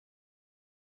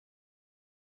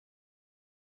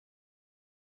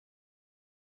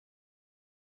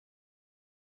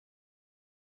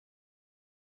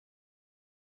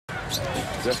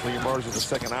Definitely emerged as a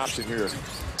second option here. There's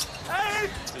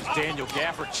Daniel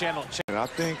Gafford channel. And I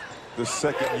think the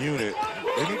second unit,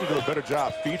 they need to do a better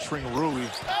job featuring Rui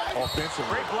offensively.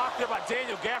 Great block there by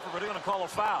Daniel Gafford, but they're going to call a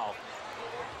foul.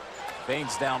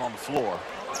 Baines down on the floor.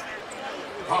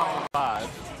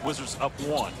 5, Wizards up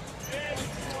 1.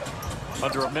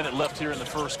 Under a minute left here in the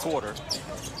first quarter.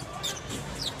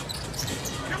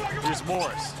 Here's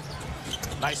Morris.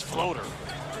 Nice floater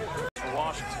for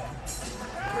Washington.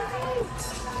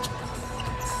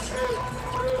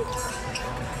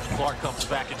 Clarke comes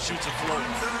back and shoots a floater.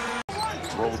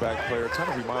 Rollback player, kind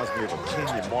of reminds me of a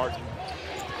Kenyon Martin.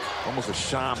 Almost a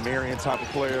Sean Marion type of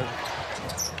player.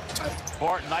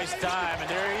 Barton, nice dime, and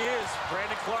there he is.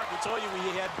 Brandon Clarke, we told you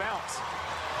he had bounce.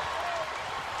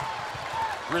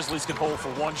 Grizzlies can hold for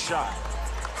 1 shot.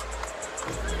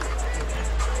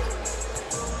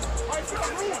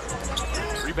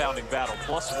 Rebounding battle,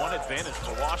 +1 advantage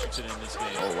for Washington in this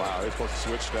game. Oh, wow, they're supposed to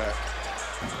switch that.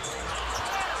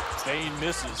 Bain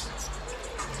misses.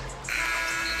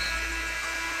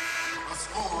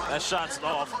 That shot's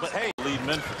off, but hey, lead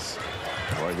Memphis.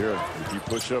 Right here, if you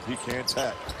push up, he can't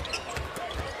tap.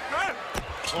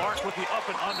 Clarke with the up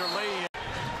and under lay-in.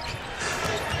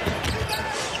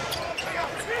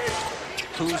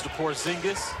 Kuz to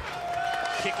Porzingis.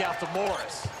 Kick out to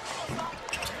Morris.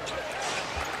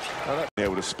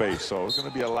 Able to space, so it's going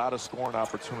to be a lot of scoring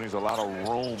opportunities, a lot of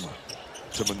room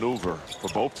to maneuver for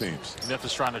both teams.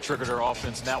 Memphis trying to trigger their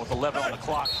offense now with 11 on the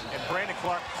clock, and Brandon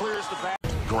Clarke clears the back.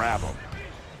 Grab him.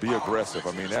 Be aggressive.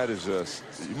 I mean, that is just,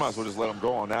 you might as well just let him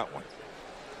go on that one.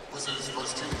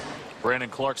 Brandon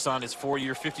Clarke signed his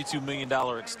 4-year, $52 million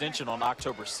extension on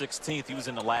October 16th. He was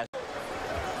in the last.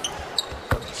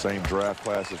 Same draft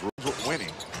class as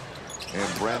winning.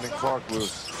 And Brandon Clarke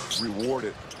was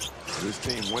rewarded for his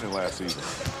team winning last season.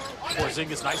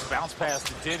 Porzingis, nice bounce pass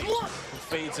to Denny, who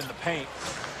fades in the paint.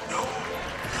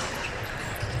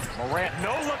 Morant,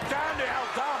 no look down to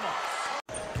Aldama.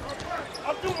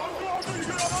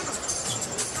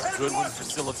 Goodwin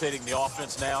facilitating the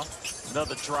offense now.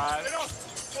 Another drive.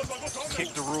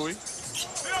 Kick to Rui.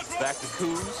 Back to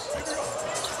Kuz.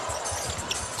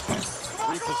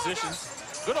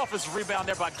 Repositions. Good offensive rebound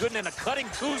there by Gooden and a cutting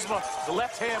Kuzma. The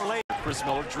left-hand lay. Chris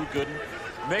Miller, Drew Gooden.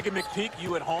 Megan McPeak,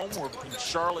 you at home. We're in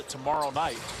Charlotte tomorrow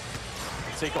night.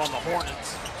 Take on the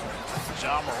Hornets.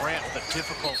 John Morant with a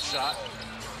difficult shot.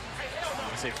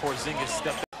 Say Porzingis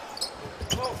stepped.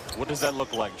 What does that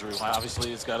look like, Drew?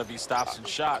 Obviously, it's got to be stops and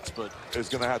shots, but it's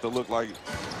going to have to look like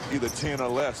either 10 or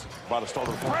less by the start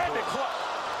of the fourth quarter.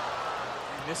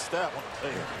 He missed that one.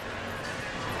 Hey.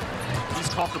 He's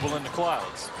comfortable in the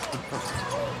clouds.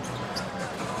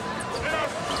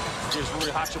 Here's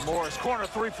Rui Hachimura's corner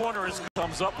three-pointer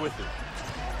comes up with it.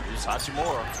 Here's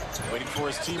Hachimura waiting for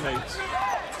his teammates.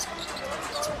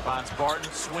 Finds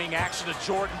Barton, swing action to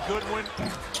Jordan Goodwin.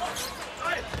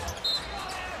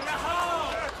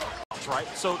 Right,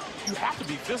 so you have to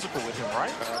be physical with him,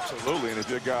 right? Absolutely, and if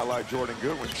you're a guy like Jordan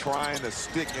Goodwin trying to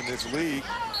stick in this league,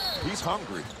 he's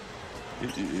hungry.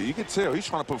 You can tell he's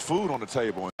trying to put food on the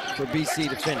table. For BC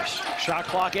to finish. Shot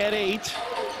clock at 8.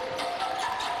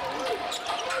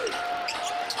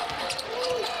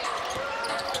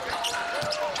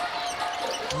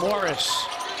 Morris.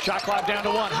 Shot clock down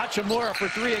to 1. Hachimura for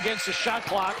 3 against the shot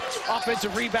clock.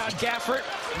 Offensive rebound. Gafford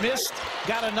missed.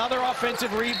 Got another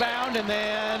offensive rebound, and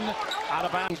then out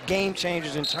of bounds. Game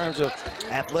changers in terms of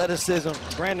athleticism.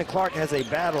 Brandon Clarke has a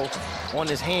battle on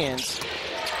his hands.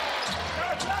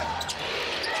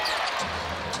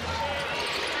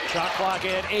 Shot clock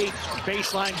at 8.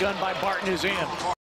 Baseline gun by Barton is in.